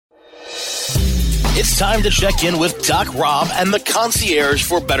It's time to check in with Doc Rob and the Concierge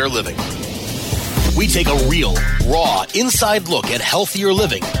for Better Living. We take a real, raw, inside look at healthier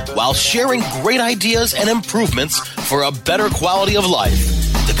living while sharing great ideas and improvements for a better quality of life.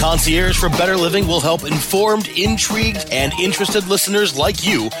 The Concierge for Better Living will help informed, intrigued, and interested listeners like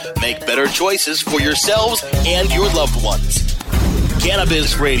you make better choices for yourselves and your loved ones.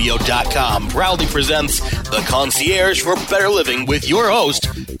 CannabisRadio.com proudly presents The Concierge for Better Living with your host,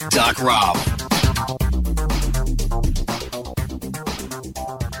 Doc Rob.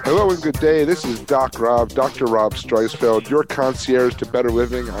 Hello and good day. This is Doc Rob, Dr. Rob Streisfeld, your concierge to better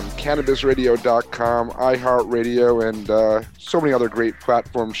living on CannabisRadio.com, iHeartRadio, and so many other great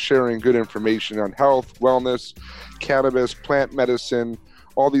platforms sharing good information on health, wellness, cannabis, plant medicine,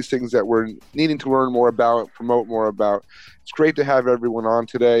 all these things that we're needing to learn more about, promote more about. It's great to have everyone on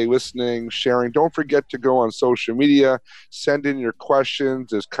today, listening, sharing. Don't forget to go on social media, send in your questions.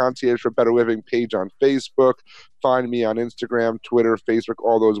 There's Concierge for Better Living page on Facebook. Find me on Instagram, Twitter, Facebook,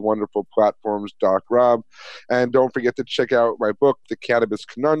 all those wonderful platforms, Doc Rob. And don't forget to check out my book, The Cannabis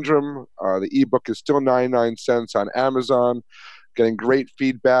Conundrum. The ebook is still 99 cents on Amazon. Getting great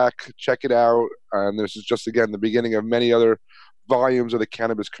feedback. Check it out. And this is just, again, the beginning of many other volumes of The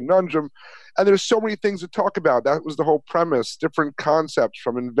Cannabis Conundrum. And there's so many things to talk about. That was the whole premise, different concepts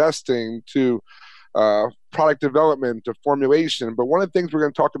from investing to product development to formulation. But one of the things we're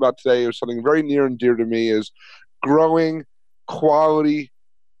going to talk about today is something very near and dear to me, is growing quality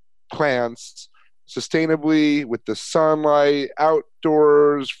plants sustainably with the sunlight,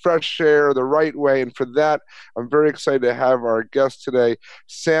 outdoors, fresh air, the right way. And for that, I'm very excited to have our guests today,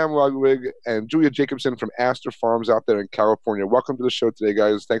 Sam Ludwig and Julia Jacobson from Astor Farms out there in California. Welcome to the show today,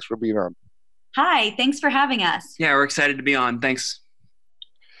 guys. Thanks for being on. Hi, thanks for having us. Yeah, we're excited to be on. Thanks.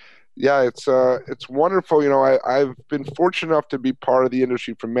 Yeah, it's wonderful. You know, I've been fortunate enough to be part of the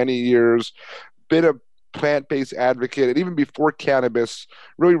industry for many years, been a plant-based advocate, and even before cannabis,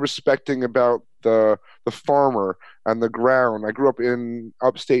 really respecting about the farmer and the ground. I grew up in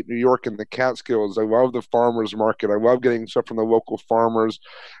upstate New York in the Catskills. I love the farmers market. I love getting stuff from the local farmers.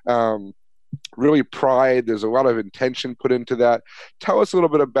 Really pride. There's a lot of intention put into that. Tell us a little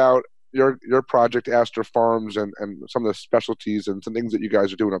bit about your project, Astor Farms, and some of the specialties and some things that you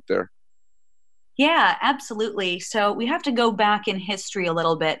guys are doing up there. Yeah, absolutely. So we have to go back in history a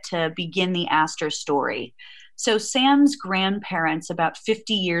little bit to begin the Astor story. So Sam's grandparents about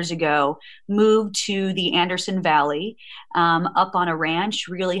 50 years ago moved to the Anderson Valley, up on a ranch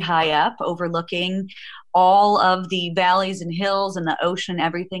really high up overlooking all of the valleys and hills and the ocean,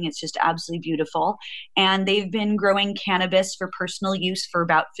 everything. It's just absolutely beautiful. And they've been growing cannabis for personal use for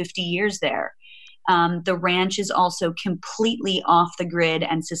about 50 years there. The ranch is also completely off the grid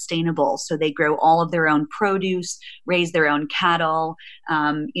and sustainable. So they grow all of their own produce, raise their own cattle,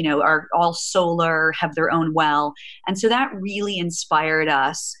 are all solar, have their own well. And so that really inspired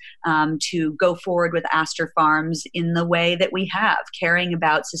us to go forward with Astor Farms in the way that we have, caring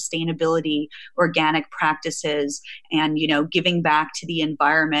about sustainability, organic practices, and, giving back to the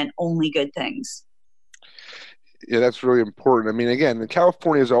environment, only good things. Yeah, that's really important. I mean, again,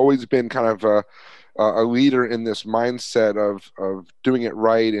 California has always been kind of a leader in this mindset of doing it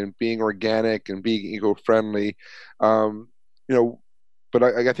right and being organic and being eco-friendly. But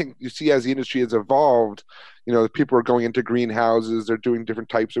I think you see as the industry has evolved, people are going into greenhouses, they're doing different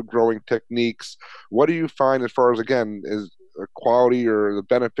types of growing techniques. What do you find as far as, again, is the quality or the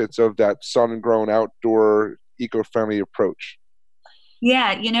benefits of that sun-grown outdoor eco-friendly approach?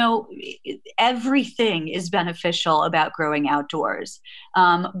 Yeah, everything is beneficial about growing outdoors.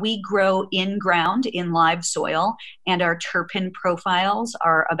 We grow in-ground in live soil, and our terpene profiles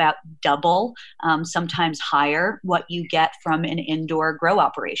are about double, sometimes higher, what you get from an indoor grow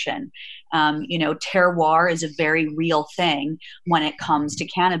operation. Terroir is a very real thing when it comes to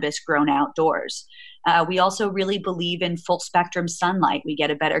cannabis grown outdoors. We also really believe in full spectrum sunlight. We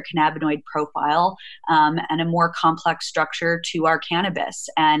get a better cannabinoid profile and a more complex structure to our cannabis.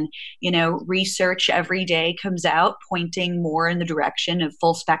 And, research every day comes out pointing more in the direction of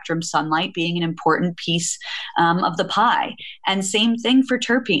full spectrum sunlight being an important piece of the pie. And same thing for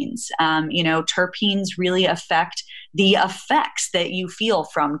terpenes. Terpenes really affect the effects that you feel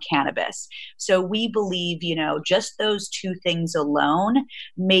from cannabis. So we believe, just those two things alone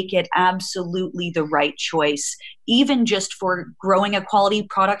make it absolutely the right choice, even just for growing a quality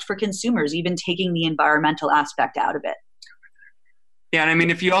product for consumers, even taking the environmental aspect out of it. Yeah, and I mean,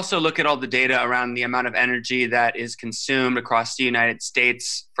 if you also look at all the data around the amount of energy that is consumed across the United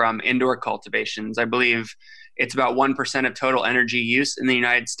States from indoor cultivations, I believe it's about 1% of total energy use in the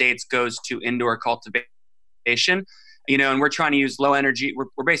United States goes to indoor cultivation. and we're trying to use low energy.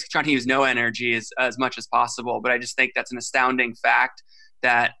 We're basically trying to use no energy as much as possible. But I just think that's an astounding fact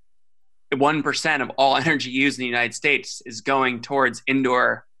that 1% of all energy used in the United States is going towards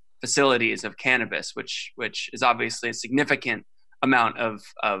indoor facilities of cannabis, which is obviously a significant amount of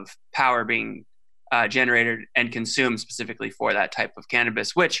power being generated and consumed specifically for that type of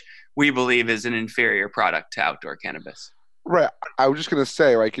cannabis, which we believe is an inferior product to outdoor cannabis. Right. I was just going to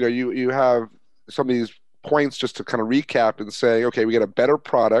say, you have some of these points just to kind of recap and say, okay, we get a better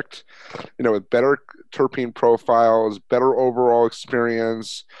product, with better terpene profiles, better overall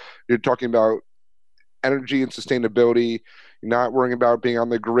experience. You're talking about energy and sustainability. You're not worrying about being on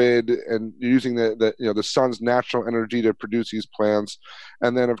the grid, and you're using the sun's natural energy to produce these plants.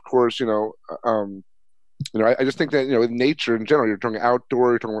 And then, of course, I just think that, in nature in general, you're talking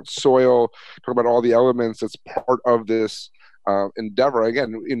outdoor, you're talking about soil, talking about all the elements that's part of this endeavor.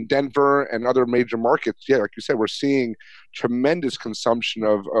 Again, in Denver and other major markets, like you said, we're seeing tremendous consumption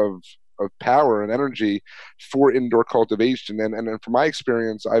of power and energy for indoor cultivation. And from my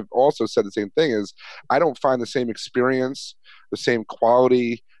experience, I've also said the same thing, is I don't find the same experience, the same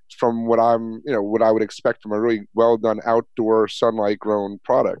quality from what what I would expect from a really well done outdoor sunlight grown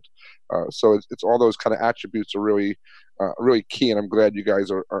product. So it's all those kind of attributes are really key, and I'm glad you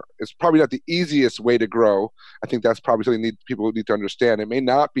guys are. It's probably not the easiest way to grow. I think that's probably something people need to understand. It may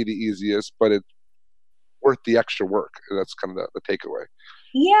not be the easiest, but it's worth the extra work. That's kind of the takeaway.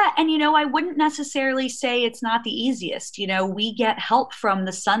 Yeah. And, I wouldn't necessarily say it's not the easiest. We get help from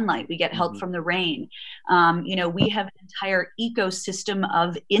the sunlight. We get help from the rain. We have an entire ecosystem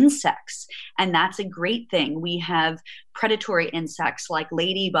of insects, and that's a great thing. We have predatory insects like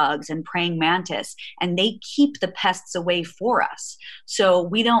ladybugs and praying mantis, and they keep the pests away for us. So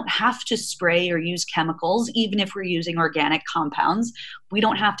we don't have to spray or use chemicals, even if we're using organic compounds. We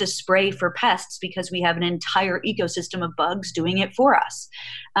don't have to spray for pests because we have an entire ecosystem of bugs doing it for us.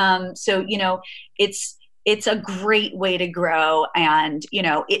 So it's a great way to grow. And,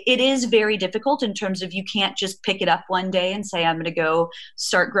 it is very difficult in terms of you can't just pick it up one day and say, I'm going to go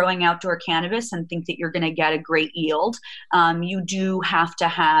start growing outdoor cannabis and think that you're going to get a great yield. You do have to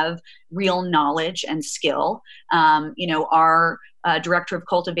have real knowledge and skill. Our director of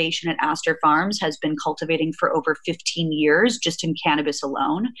cultivation at Astor Farms has been cultivating for over 15 years just in cannabis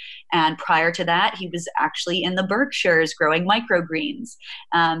alone. And prior to that, he was actually in the Berkshires growing microgreens.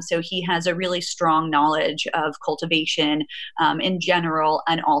 So he has a really strong knowledge of cultivation in general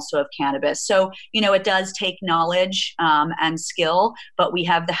and also of cannabis. So, it does take knowledge and skill, but we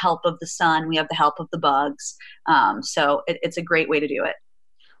have the help of the sun, we have the help of the bugs. So it's a great way to do it.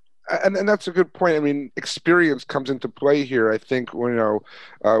 And that's a good point. I mean, experience comes into play here. I think,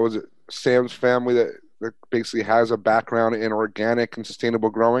 was it Sam's family that basically has a background in organic and sustainable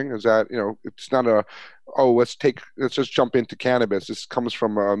growing? Is that, it's not let's just jump into cannabis. This comes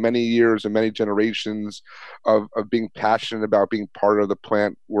from many years and many generations of being passionate about being part of the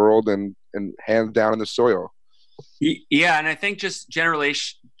plant world and hands down in the soil. Yeah, and I think just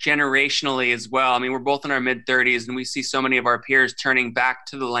generationally as well. I mean, we're both in our mid-30s, and we see so many of our peers turning back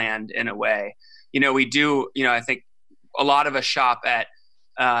to the land in a way. We do. I think a lot of us shop at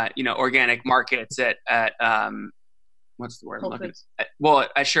organic markets at what's the word? Whole Foods.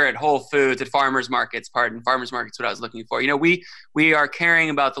 At Whole Foods, at farmers markets. Farmers markets, what I was looking for. We are caring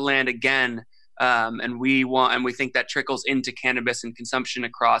about the land again, and we think that trickles into cannabis and consumption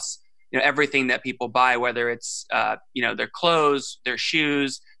across everything that people buy, whether it's, their clothes, their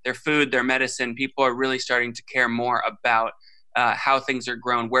shoes, their food, their medicine. People are really starting to care more about how things are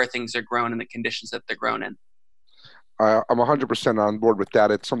grown, where things are grown, and the conditions that they're grown in. I'm 100% on board with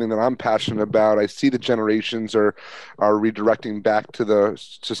that. It's something that I'm passionate about. I see the generations are redirecting back to the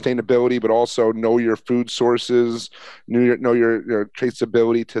sustainability, but also know your food sources, know your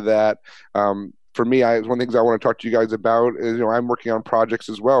traceability to that. For me, one of the things I want to talk to you guys about is, I'm working on projects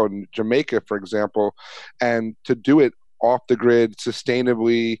as well in Jamaica, for example, and to do it off the grid,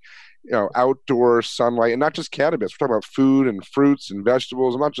 sustainably, outdoor sunlight, and not just cannabis. We're talking about food and fruits and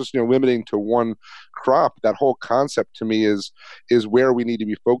vegetables. I'm not just, limiting to one crop. That whole concept to me is where we need to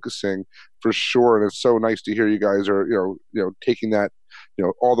be focusing for sure. And it's so nice to hear you guys are, taking that,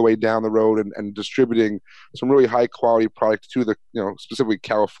 all the way down the road and distributing some really high quality product to the, specifically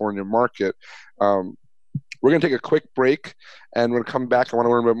California market. We're going to take a quick break, and when we come back, I want to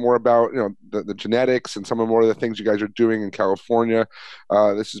learn a bit more about the genetics and some more of the things you guys are doing in California.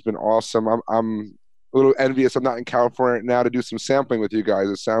 This has been awesome. I'm a little envious I'm not in California right now to do some sampling with you guys.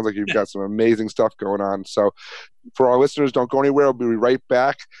 It sounds like you've got some amazing stuff going on. So for our listeners, don't go anywhere. We'll be right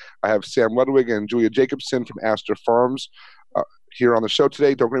back. I have Sam Ludwig and Julia Jacobson from Astor Farms here on the show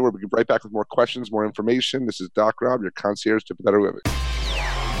today. Don't go anywhere. We'll be right back with more questions, more information. This is Doc Rob, your concierge to better living.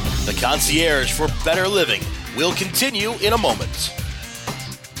 The Concierge for Better Living will continue in a moment.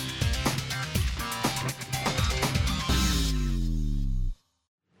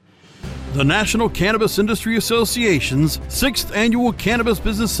 The National Cannabis Industry Association's 6th Annual Cannabis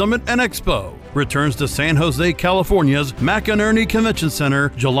Business Summit and Expo returns to San Jose, California's McInerney Convention Center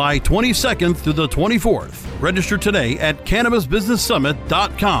July 22nd through the 24th. Register today at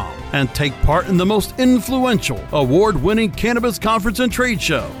CannabisBusinessSummit.com and take part in the most influential, award-winning cannabis conference and trade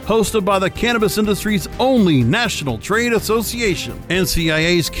show, hosted by the cannabis industry's only national trade association.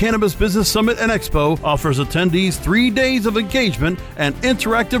 NCIA's Cannabis Business Summit and Expo offers attendees 3 days of engagement and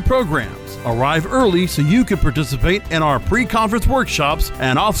interactive programs. Arrive early so you can participate in our pre-conference workshops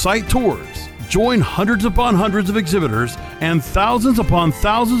and off-site tours. Join hundreds upon hundreds of exhibitors and thousands upon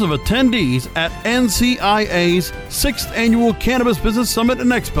thousands of attendees at NCIA's 6th Annual Cannabis Business Summit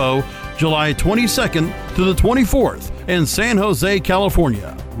and Expo, July 22nd to the 24th in San Jose,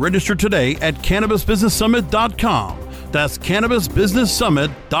 California. Register today at CannabisBusinessSummit.com. That's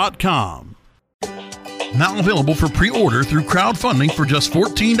CannabisBusinessSummit.com. Now available for pre-order through crowdfunding for just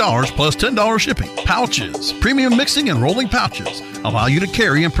 $14 plus $10 shipping. Pouches, premium mixing and rolling pouches, allow you to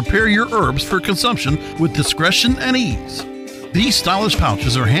carry and prepare your herbs for consumption with discretion and ease. These stylish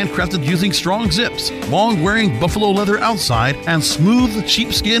pouches are handcrafted using strong zips, long-wearing buffalo leather outside, and smooth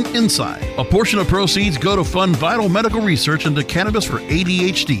sheepskin inside. A portion of proceeds go to fund vital medical research into cannabis for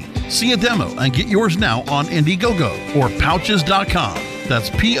ADHD. See a demo and get yours now on Indiegogo or Pouches.com.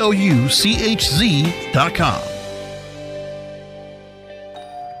 That's Pouchz.com.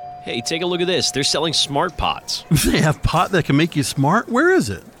 Hey, take a look at this. They're selling smart pots. They have pot that can make you smart? Where is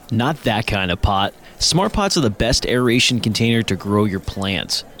it? Not that kind of pot. Smart pots are the best aeration container to grow your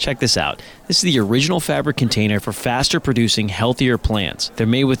plants. Check this out. This is the original fabric container for faster producing, healthier plants. They're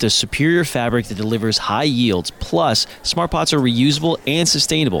made with a superior fabric that delivers high yields. Plus, smart pots are reusable and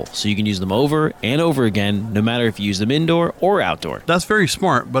sustainable, so you can use them over and over again, no matter if you use them indoor or outdoor. That's very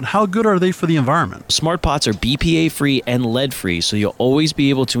smart, but how good are they for the environment? Smart pots are BPA-free and lead-free, so you'll always be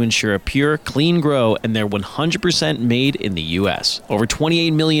able to ensure a pure, clean grow, and they're 100% made in the U.S. Over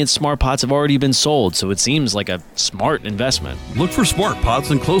 28 million smart pots have already been sold, so it seems like a smart investment. Look for smart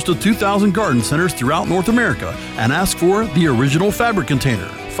pots in close to 2,000 garden centers throughout North America and ask for the original fabric container.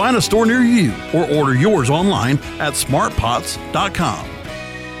 Find a store near you or order yours online at smartpots.com.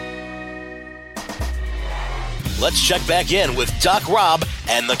 Let's check back in with Doc Rob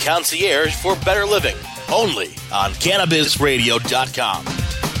and the Concierge for Better Living, only on CannabisRadio.com.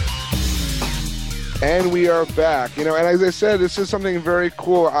 And we are back. And as I said, this is something very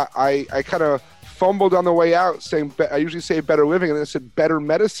cool. I kind of fumbled on the way out saying, I usually say better living, and then I said better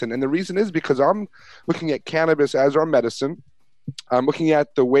medicine. And the reason is because I'm looking at cannabis as our medicine. I'm looking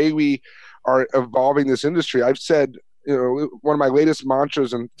at the way we are evolving this industry. I've said, one of my latest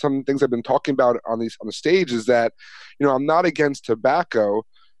mantras and some things I've been talking about on the stage is that, I'm not against tobacco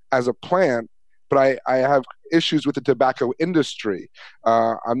as a plant, but I have issues with the tobacco industry.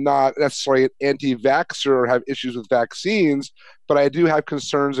 I'm not necessarily an anti-vaxxer or have issues with vaccines, but I do have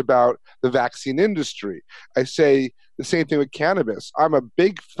concerns about the vaccine industry. I say the same thing with cannabis. I'm a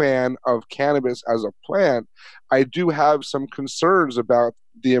big fan of cannabis as a plant. I do have some concerns about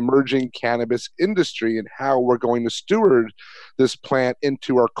the emerging cannabis industry and how we're going to steward this plant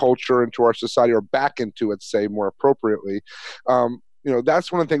into our culture, into our society, or back into it, say more appropriately.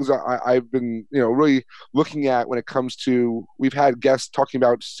 That's one of the things I've been, really looking at when it comes to, we've had guests talking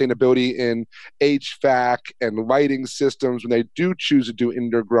about sustainability in HVAC and lighting systems when they do choose to do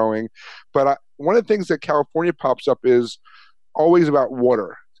indoor growing. But one of the things that California pops up is always about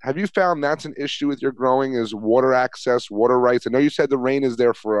water. Have you found that's an issue with your growing, is water access, water rights? I know you said the rain is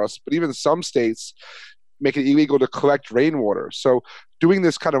there for us, but even some states make it illegal to collect rainwater. So doing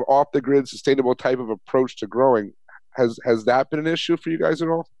this kind of off-the-grid, sustainable type of approach to growing, has that been an issue for you guys at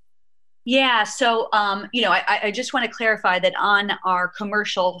all? Yeah. So, I just want to clarify that on our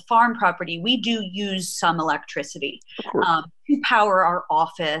commercial farm property, we do use some electricity to power our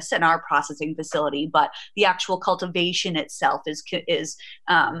office and our processing facility, but the actual cultivation itself it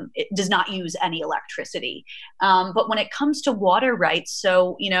does not use any electricity. But when it comes to water rights,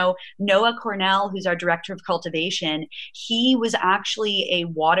 so, Noah Cornell, who's our director of cultivation, he was actually a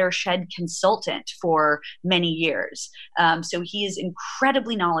watershed consultant for many years. So he is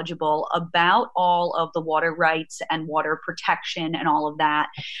incredibly knowledgeable about all of the water rights and water protection and all of that.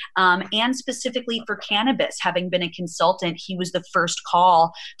 And specifically for cannabis, having been a consultant, he was the first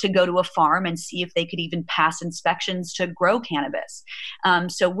call to go to a farm and see if they could even pass inspections to grow cannabis.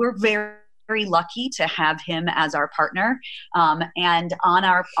 So we're very very lucky to have him as our partner. And on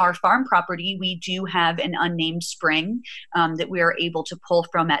our farm property, we do have an unnamed spring that we are able to pull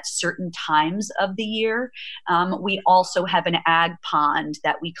from at certain times of the year. We also have an ag pond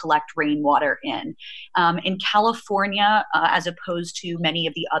that we collect rainwater in. In California, as opposed to many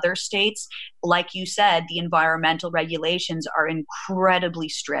of the other states, like you said, the environmental regulations are incredibly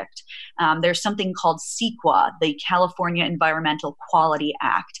strict. There's something called CEQA, the California Environmental Quality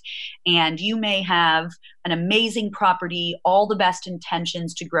Act. And you may have an amazing property, all the best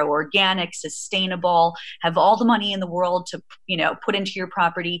intentions to grow organic, sustainable, have all the money in the world to, put into your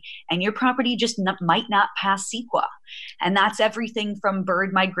property, and your property just might not pass CEQA. And that's everything from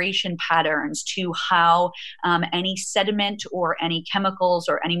bird migration patterns to how any sediment or any chemicals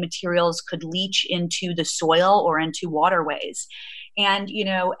or any materials could leach into the soil or into waterways. And,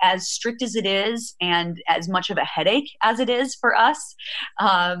 as strict as it is and as much of a headache as it is for us,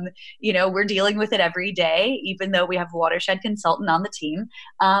 we're dealing with it every day, even though we have a watershed consultant on the team.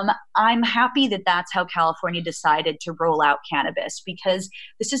 I'm happy that that's how California decided to roll out cannabis, because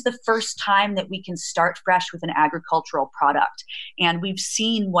this is the first time that we can start fresh with an agricultural product. And we've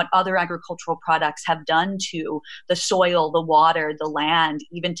seen what other agricultural products have done to the soil, the water, the land,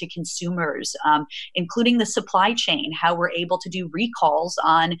 even to consumers, including the supply chain, how we're able to do recalls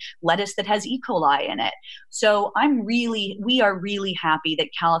on lettuce that has E. coli in it. So we are really happy that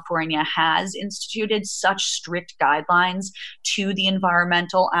California has instituted such strict guidelines to the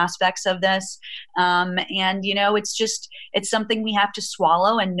environmental aspects of this. It's something we have to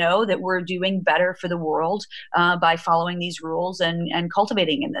swallow and know that we're doing better for the world by following these rules and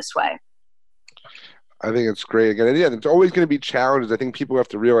cultivating in this way. I think it's great. Again, yeah, it's always going to be challenges. I think people have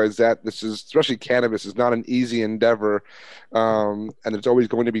to realize that this is, especially cannabis, is not an easy endeavor, and it's always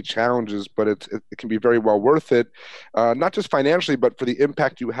going to be challenges. But it can be very well worth it, not just financially, but for the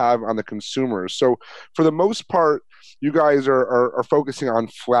impact you have on the consumers. So, for the most part, you guys are focusing on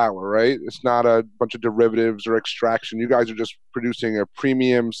flower, right? It's not a bunch of derivatives or extraction. You guys are just producing a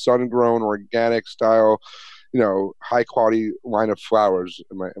premium, sun-grown, organic style, high quality line of flowers.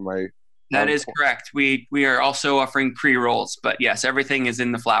 Am I? That is correct. We are also offering pre-rolls, but yes, everything is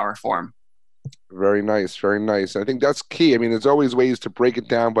in the flower form. Very nice, very nice. I think that's key. I mean, there's always ways to break it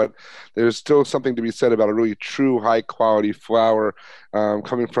down, but there's still something to be said about a really true high quality flower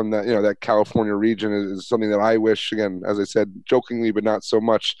coming from that, that California region is something that I wish, again, as I said, jokingly, but not so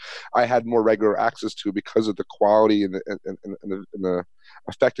much, I had more regular access to because of the quality and the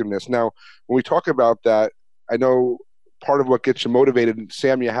effectiveness. Now, when we talk about that, I know part of what gets you motivated,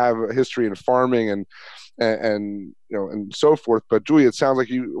 Sam, you have a history in farming and so forth. But Julia, it sounds like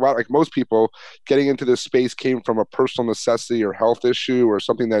you, like most people, getting into this space came from a personal necessity or health issue or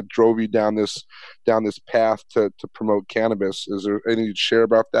something that drove you down this path to promote cannabis. Is there anything you'd share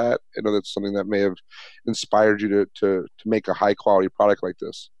about that? I know that's something that may have inspired you to make a high quality product like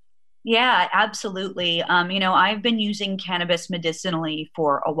this. Yeah, absolutely. I've been using cannabis medicinally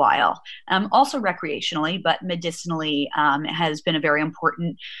for a while, also recreationally, but medicinally has been a very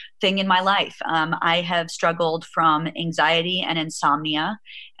important thing in my life. I have struggled from anxiety and insomnia,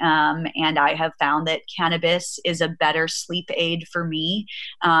 and I have found that cannabis is a better sleep aid for me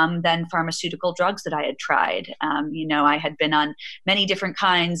than pharmaceutical drugs that I had tried. I had been on many different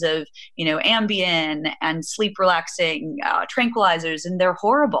kinds of, Ambien and sleep relaxing tranquilizers, and they're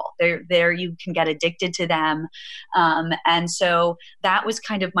horrible. There you can get addicted to them. And so that was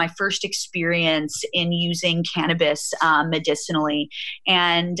kind of my first experience in using cannabis medicinally.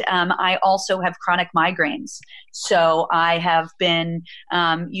 And I also have chronic migraines. So I have been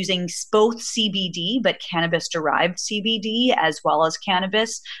using both CBD, but cannabis-derived CBD, as well as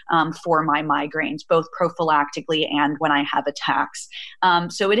cannabis for my migraines, both prophylactically and when I have attacks.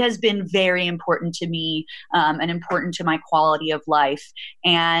 So it has been very important to me and important to my quality of life.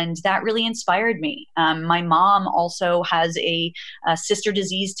 And that really inspired me. My mom also has a sister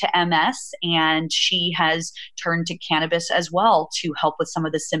disease to MS, and she has turned to cannabis as well to help with some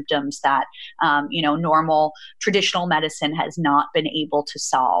of the symptoms that, normal traditional medicine has not been able to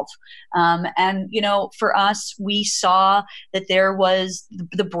solve. For us, we saw that there was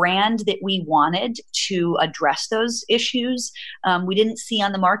the brand that we wanted to address those issues. We didn't see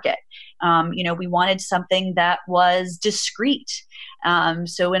on the market. We wanted something that was discreet.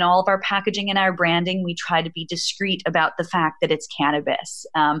 So in all of our packaging and our branding, we try to be discreet about the fact that it's cannabis.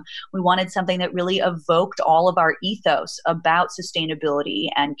 We wanted something that really evoked all of our ethos about sustainability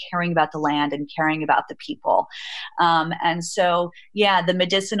and caring about the land and caring about the people. The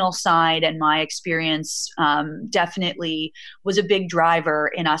medicinal side and my experience definitely was a big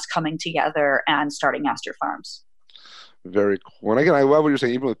driver in us coming together and starting Aster Farms. Very cool. And again, I love what you're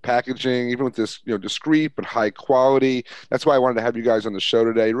saying, even with packaging, even with this, discreet but high quality. That's why I wanted to have you guys on the show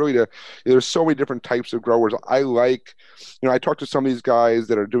today. Really, there's so many different types of growers. I talked to some of these guys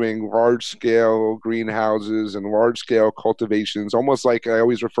that are doing large scale greenhouses and large scale cultivations, almost like I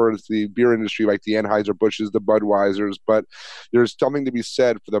always refer to the beer industry, like the Anheuser-Busch's, the Budweisers. But there's something to be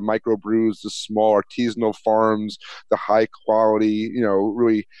said for the microbrews, the small artisanal farms, the high quality,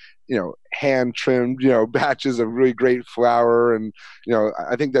 really, hand trimmed, batches of really great flour. And,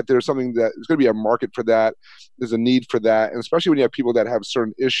 I think that there's something that there's going to be a market for that. There's a need for that. And especially when you have people that have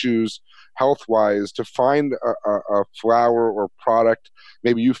certain issues health wise, to find a flour or product,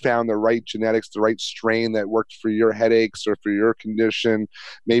 maybe you found the right genetics, the right strain that worked for your headaches or for your condition.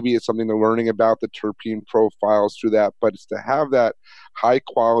 Maybe it's something to learning about the terpene profiles through that, but it's to have that high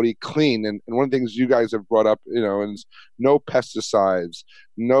quality, clean. And one of the things you guys have brought up, is no pesticides,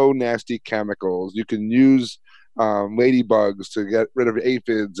 no nasty chemicals. You can use ladybugs to get rid of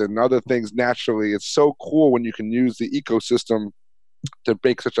aphids and other things naturally. It's so cool when you can use the ecosystem to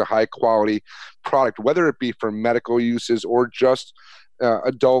make such a high quality product, whether it be for medical uses or just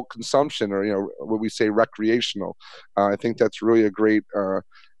adult consumption, or what we say recreational. I think that's really a great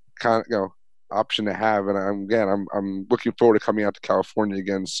option to have. And I'm looking forward to coming out to California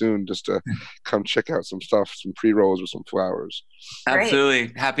again soon, just to come check out some stuff, some pre-rolls with some flowers. Absolutely.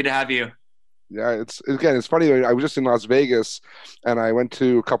 Great. Happy to have you. Yeah, it's funny. I was just in Las Vegas, and I went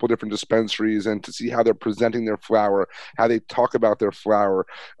to a couple different dispensaries and to see how they're presenting their flower, how they talk about their flower.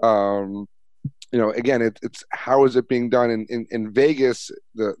 Again, it's how is it being done in Vegas?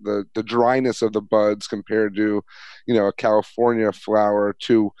 The dryness of the buds compared to, a California flower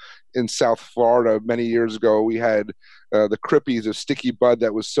to in South Florida many years ago, we had the Crippies, a sticky bud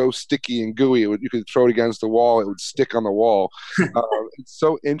that was so sticky and gooey, you could throw it against the wall, it would stick on the wall. It's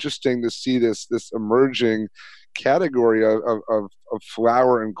so interesting to see this emerging category of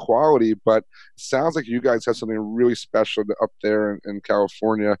flower and quality, but it sounds like you guys have something really special up there in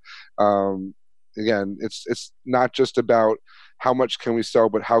California. Again, it's not just about how much can we sell,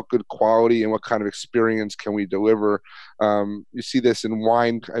 but how good quality and what kind of experience can we deliver. You see this in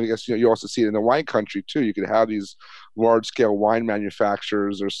wine. I guess you also see it in the wine country too. You could have these large-scale wine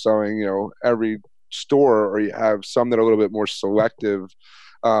manufacturers are selling, every store, or you have some that are a little bit more selective,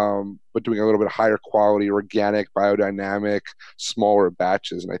 but doing a little bit higher quality, organic, biodynamic, smaller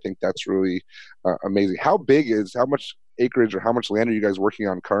batches. And I think that's really amazing. How much acreage or how much land are you guys working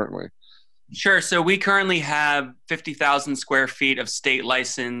on currently? Sure. So we currently have 50,000 square feet of state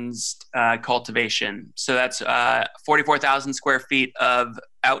licensed cultivation. So that's 44,000 square feet of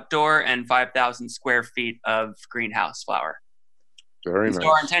outdoor and 5,000 square feet of greenhouse flower. Very nice. So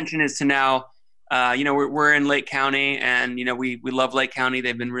our intention is to now, we're in Lake County, and we love Lake County.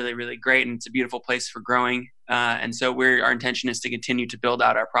 They've been really, really great, and it's a beautiful place for growing. And so our intention is to continue to build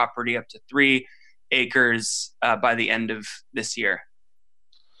out our property up to 3 acres by the end of this year.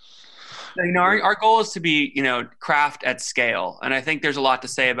 So, our goal is to be, craft at scale. And I think there's a lot to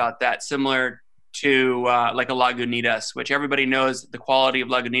say about that, similar to like a Lagunitas, which everybody knows the quality of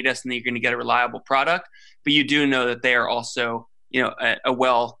Lagunitas and that you're going to get a reliable product. But you do know that they are also, a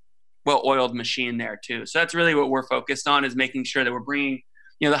well-oiled machine there too. So that's really what we're focused on, is making sure that we're bringing,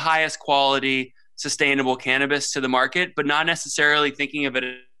 the highest quality, sustainable cannabis to the market, but not necessarily thinking of it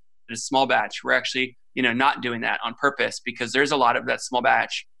as a small batch. We're actually not doing that on purpose, because there's a lot of that small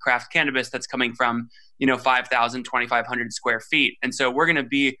batch craft cannabis that's coming from, 5,000, 2,500 square feet. And so we're going to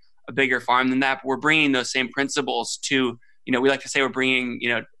be a bigger farm than that, but we're bringing those same principles to, we like to say we're bringing,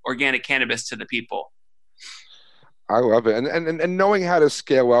 organic cannabis to the people. I love it. And knowing how to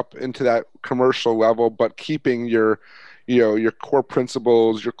scale up into that commercial level, but keeping your core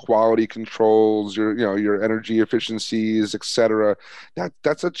principles, your quality controls, your energy efficiencies, etc.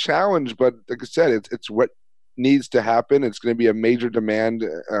 That's a challenge, but like I said, it's what needs to happen. It's going to be a major demand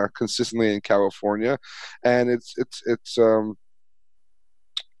consistently in California, and it's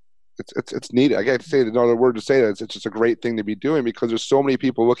needed. I got to say another word to say that it's just a great thing to be doing, because there's so many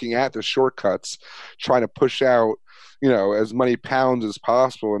people looking at the shortcuts, trying to push out as many pounds as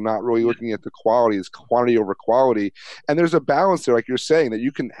possible, and not really looking at the quality. It's quantity over quality. And there's a balance there, like you're saying, that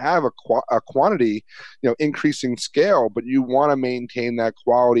you can have a quantity, increasing scale, but you want to maintain that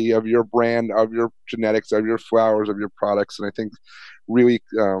quality of your brand, of your genetics, of your flowers, of your products. And I think really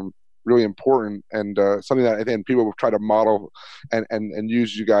important, and something that I think people will try to model and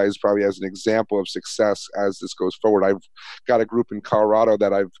use you guys probably as an example of success as this goes forward. I've got a group in Colorado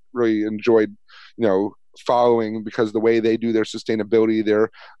that I've really enjoyed, following, because the way they do their sustainability, their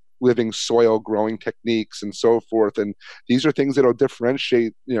living soil growing techniques and so forth. And these are things that'll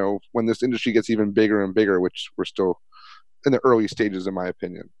differentiate, when this industry gets even bigger and bigger, which we're still in the early stages, in my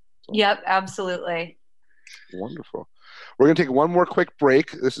opinion. So. Yep, absolutely. Wonderful. We're going to take one more quick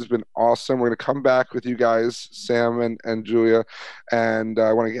break. This has been awesome. We're going to come back with you guys, Sam and Julia, and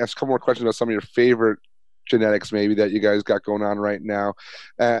I want to ask a couple more questions about some of your favorite genetics maybe that you guys got going on right now.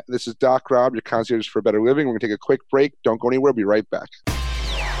 This is Doc Rob, your concierge for better living. We're going to take a quick break. Don't go anywhere. We'll be right back.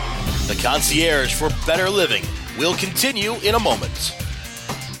 The Concierge for Better Living will continue in a moment.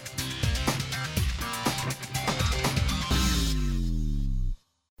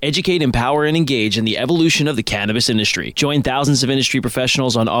 Educate, empower, and engage in the evolution of the cannabis industry. Join thousands of industry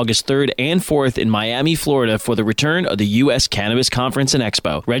professionals on August 3rd and 4th in Miami, Florida for the return of the U.S. Cannabis Conference and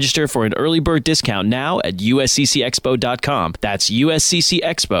Expo. Register for an early bird discount now at usccexpo.com. That's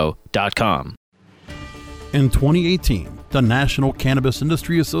usccexpo.com. In 2018, the National Cannabis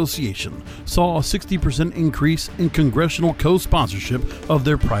Industry Association saw a 60% increase in congressional co-sponsorship of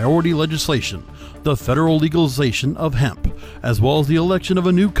their priority legislation, the federal legalization of hemp, as well as the election of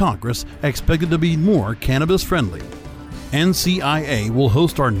a new Congress expected to be more cannabis-friendly. NCIA will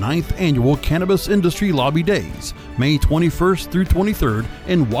host our 9th annual Cannabis Industry Lobby Days, May 21st through 23rd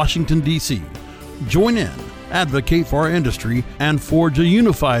in Washington, D.C. Join in, advocate for our industry, and forge a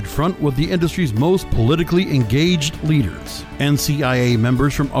unified front with the industry's most politically engaged leaders. NCIA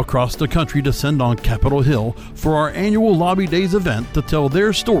members from across the country descend on Capitol Hill for our annual Lobby Days event to tell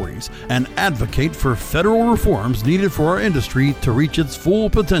their stories and advocate for federal reforms needed for our industry to reach its full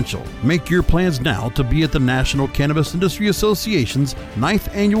potential. Make your plans now to be at the National Cannabis Industry Association's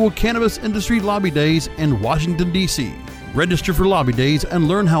 9th annual Cannabis Industry Lobby Days in Washington, D.C. Register for Lobby Days and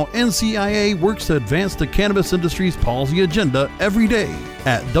learn how NCIA works to advance the cannabis industry's policy agenda every day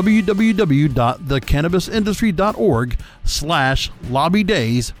at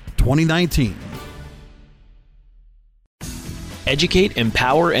www.thecannabisindustry.org/lobbydays2019. Educate,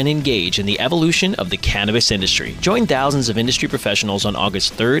 empower, and engage in the evolution of the cannabis industry. Join thousands of industry professionals on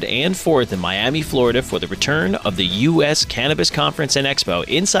August 3rd and 4th in Miami, Florida for the return of the U.S. Cannabis Conference and Expo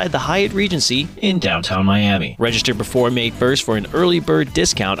inside the Hyatt Regency in downtown Miami. Register before May 1st for an early bird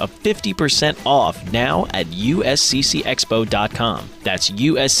discount of 50% off now at usccexpo.com. That's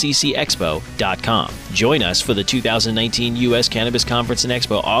usccexpo.com. Join us for the 2019 U.S. Cannabis Conference and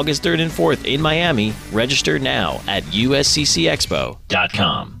Expo August 3rd and 4th in Miami. Register now at usccexpo.com.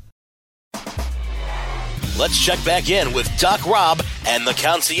 Let's check back in with Doc Rob and the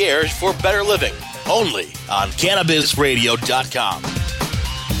Concierge for Better Living, only on CannabisRadio.com.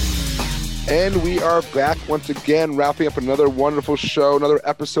 And we are back once again, wrapping up another wonderful show, another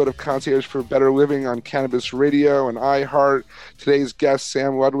episode of Concierge for Better Living on Cannabis Radio and iHeart. Today's guests,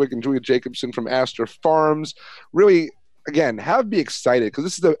 Sam Ludwig and Julia Jacobson from Astor Farms. Really, again, be excited because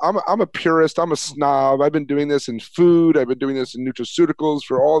this is I'm a purist. I'm a snob. I've been doing this in food. I've been doing this in nutraceuticals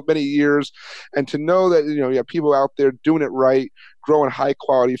for many years, and to know that you have people out there doing it right, growing high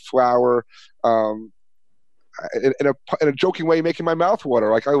quality flower, in a joking way, making my mouth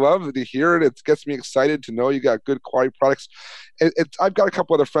water. Like, I love to hear it. It gets me excited to know you got good quality products. I've got a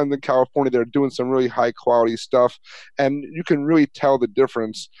couple other friends in California that are doing some really high quality stuff, and you can really tell the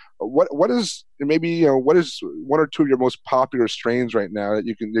difference. What is one or two of your most popular strains right now that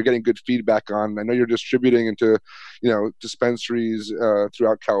you're getting good feedback on? I know you're distributing into dispensaries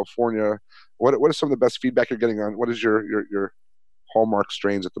throughout California. What are some of the best feedback you're getting on? What is your hallmark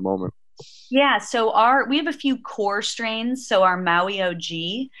strains at the moment? Yeah, so we have a few core strains. So our Maui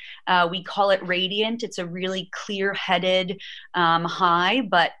OG, we call it Radiant. It's a really clear-headed high,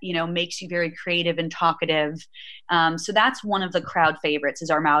 but makes you very creative and talkative. So that's one of the crowd favorites, is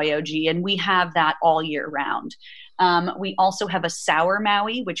our Maui OG, and we have that all year round. We also have a sour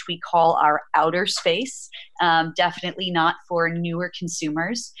Maui, which we call our outer space. Definitely not for newer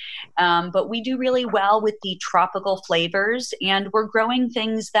consumers. But we do really well with the tropical flavors, and we're growing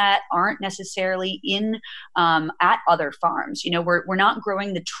things that aren't necessarily in at other farms. We're not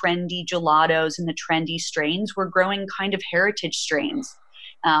growing the trendy gelatos and the trendy strains. We're growing kind of heritage strains.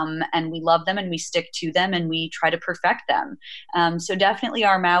 And we love them and we stick to them and we try to perfect them. So definitely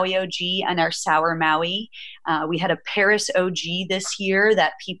our Maui OG and our sour Maui. We had a Paris OG this year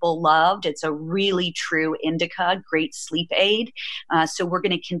that people loved. It's a really true indica, great sleep aid. So we're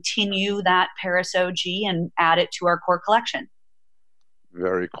going to continue that Paris OG and add it to our core collection.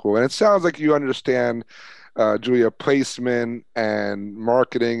 Very cool. And it sounds like you understand, Julia, placement and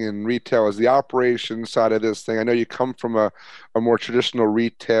marketing and retail as the operation side of this thing. I know you come from a more traditional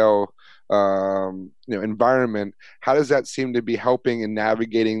retail environment. How does that seem to be helping in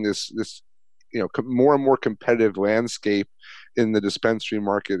navigating this more and more competitive landscape in the dispensary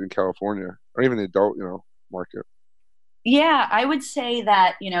market in California, or even the adult market? Yeah, I would say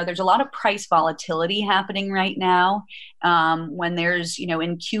that, there's a lot of price volatility happening right now. When there's,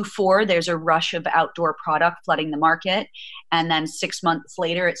 in Q4, there's a rush of outdoor product flooding the market. And then 6 months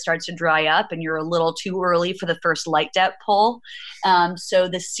later, it starts to dry up and you're a little too early for the first light depth pull. So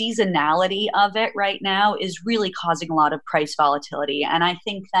the seasonality of it right now is really causing a lot of price volatility. And I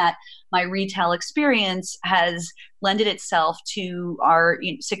think that my retail experience has lended itself to our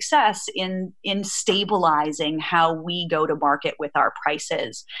success in stabilizing how we go to market with our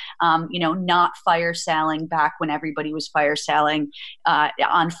prices. Not fire selling back when everybody was fire selling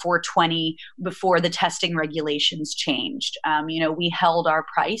on 420 before the testing regulations changed. We held our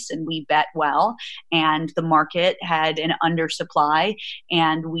price and we bet well, and the market had an undersupply,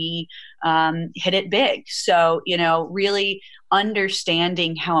 and we hit it big. So, really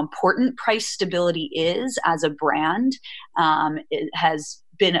understanding how important price stability is as a brand it has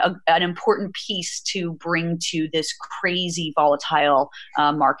been an important piece to bring to this crazy volatile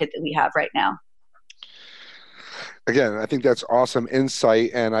market that we have right now. Again, I think that's awesome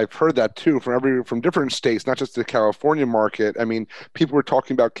insight, and I've heard that too from different states, not just the California market. I mean, people were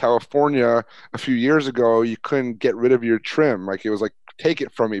talking about California a few years ago. You couldn't get rid of your trim, like it was like, take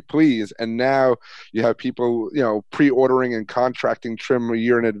it from me, please. And now you have people, pre-ordering and contracting trim a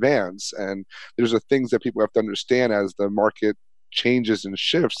year in advance. And there's the things that people have to understand as the market changes and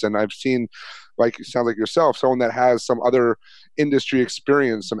shifts. And I've seen, like, it sounds like yourself, someone that has some other industry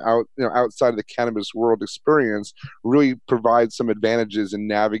experience, some outside of the cannabis world experience, really provides some advantages in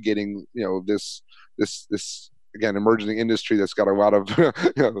navigating, this again, emerging industry that's got a lot of,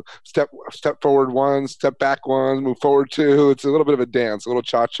 step forward one, step back one, move forward two. It's a little bit of a dance, a little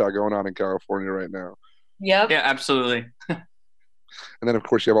cha-cha going on in California right now. Yep. Yeah, absolutely. And then, of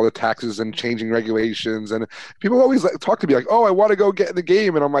course, you have all the taxes and changing regulations. And people always talk to me like, oh, I want to go get in the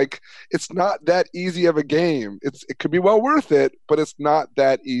game. And I'm like, it's not that easy of a game. It could be well worth it, but it's not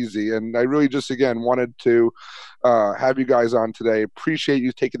that easy. And I really just, again, wanted to have you guys on today. Appreciate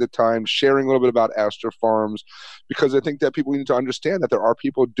you taking the time, sharing a little bit about Astor Farms, because I think that people need to understand that there are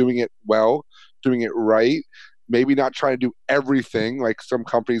people doing it well, doing it right. Maybe not trying to do everything like some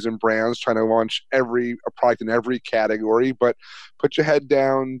companies and brands trying to launch a product in every category, but put your head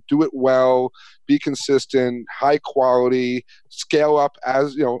down, do it well, be consistent, high quality, scale up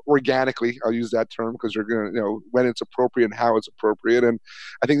as, organically. I'll use that term because you're going to, when it's appropriate and how it's appropriate. And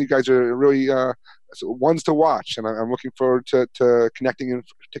I think you guys are really ones to watch, and I'm looking forward to connecting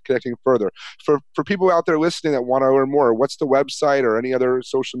further. For people out there listening that want to learn more, what's the website or any other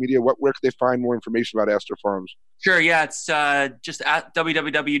social media? Where can they find more information about Astor Farms? Sure, yeah, it's just at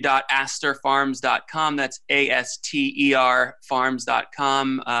www.astorfarms.com. That's ASTER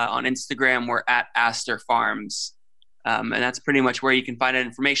farms.com. On Instagram, we're at Astor Farms. And that's pretty much where you can find out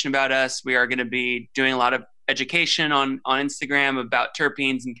information about us. We are going to be doing a lot of education on Instagram about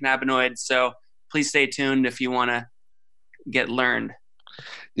terpenes and cannabinoids. So please stay tuned if you want to get learned.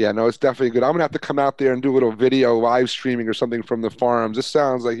 Yeah, no, it's definitely good. I'm going to have to come out there and do a little video live streaming or something from the farms. This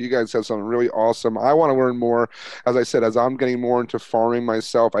sounds like you guys have something really awesome. I want to learn more. As I said, as I'm getting more into farming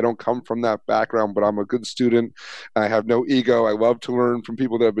myself, I don't come from that background, but I'm a good student. I have no ego. I love to learn from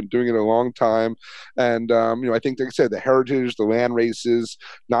people that have been doing it a long time. And, I think, like I said, the heritage, the land races,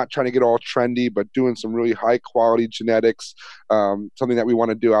 not trying to get all trendy, but doing some really high quality genetics, something that we want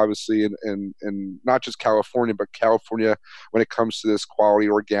to do, obviously, in not just California, but California when it comes to this quality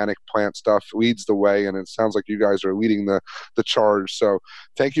organic plant stuff leads the way, and it sounds like you guys are leading the charge. So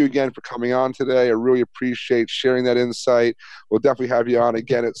thank you again for coming on today. I really appreciate sharing that insight. We'll definitely have you on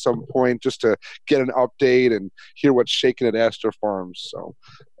again at some point just to get an update and hear what's shaking at Astor Farms. So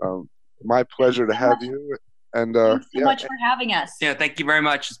my pleasure to have you. And thanks so much for having us. Yeah, thank you very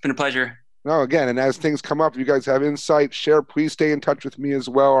much. It's been a pleasure. No, again, and as things come up, you guys have insight, share, please stay in touch with me as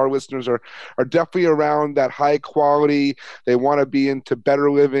well. Our listeners are definitely around that high quality. They want to be into better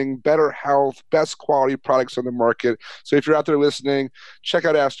living, better health, best quality products on the market. So if you're out there listening, check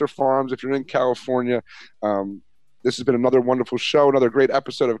out Astor Farms. If you're in California, this has been another wonderful show, another great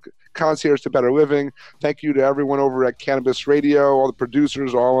episode of Concierge to Better Living. Thank you to everyone over at Cannabis Radio, all the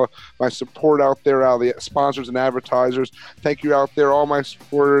producers, all of my support out there, all the sponsors and advertisers. Thank you out there, all my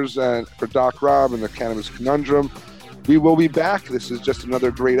supporters, and for Doc Rob and the Cannabis Conundrum. We will be back. This is just another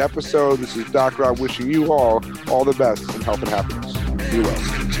great episode. This is Doc Rob wishing you all the best in health and happiness. Be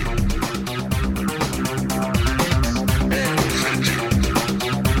well.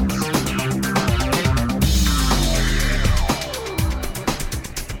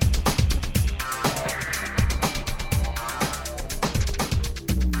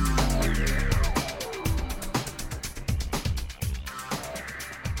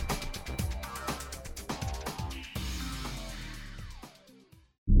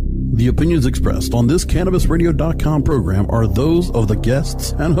 The opinions expressed on this CannabisRadio.com program are those of the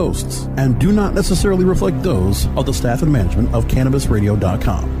guests and hosts and do not necessarily reflect those of the staff and management of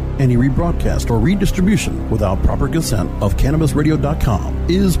CannabisRadio.com. Any rebroadcast or redistribution without proper consent of CannabisRadio.com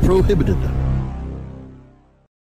is prohibited.